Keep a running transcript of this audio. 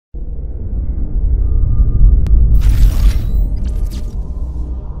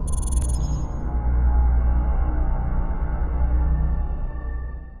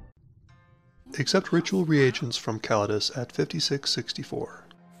Accept ritual reagents from CALYDUS at 5664.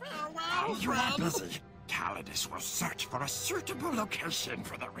 Farewell, you are busy. CALYDUS will search for a suitable location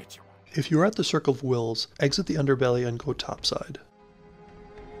for the ritual. If you are at the Circle of Wills, exit the underbelly and go topside.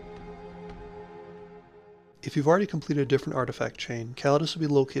 If you've already completed a different artifact chain, CALYDUS will be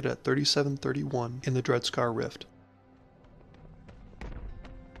located at 3731 in the DREADSCAR Rift.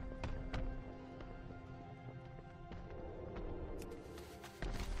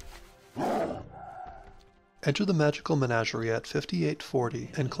 Enter the magical Menagerie at 5840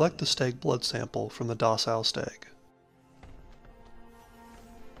 and collect the STAG blood sample from the docile stag.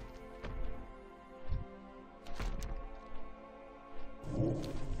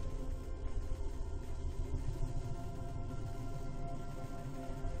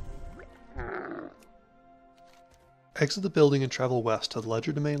 Exit the building and travel west to the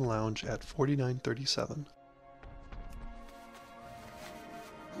Legerdemain Lounge at 4937.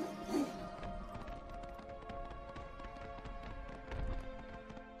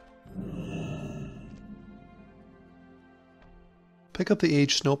 Pick up the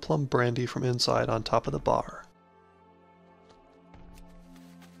AGED SNOWPLUM BRANDY from inside on top of the bar.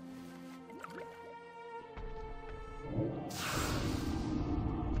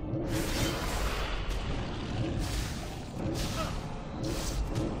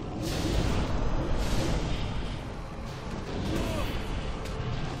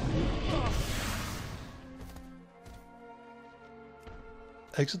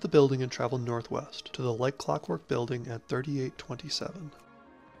 Exit the building and travel northwest to the Like Clockwork building at 3827.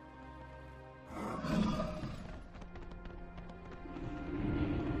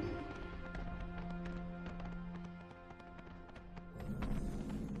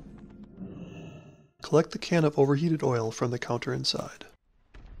 Collect the can of overheated oil from the counter inside.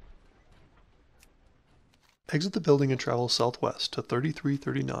 Exit the building and travel southwest to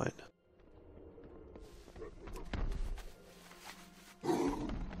 3339.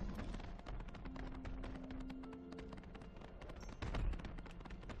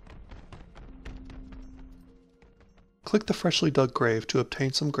 Click the freshly dug grave to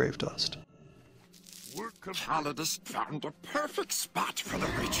obtain some grave dust. CALYDUS found a perfect spot for the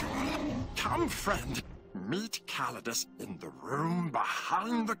ritual. Come, friend, meet CALYDUS in the room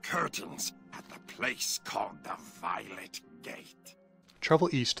behind the curtains at the place called the Violet Gate. Travel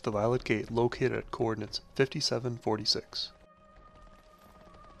east to the Violet Gate located at coordinates 5746.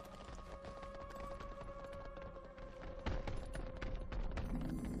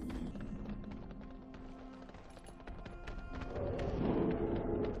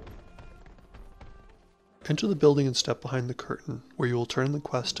 Enter the building and step behind the curtain, where you will turn the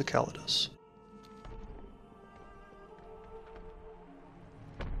quest to CALYDUS.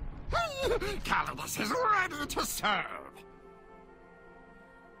 CALYDUS is ready to serve!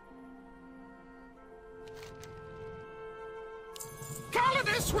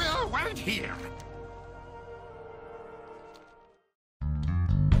 CALYDUS will wait here.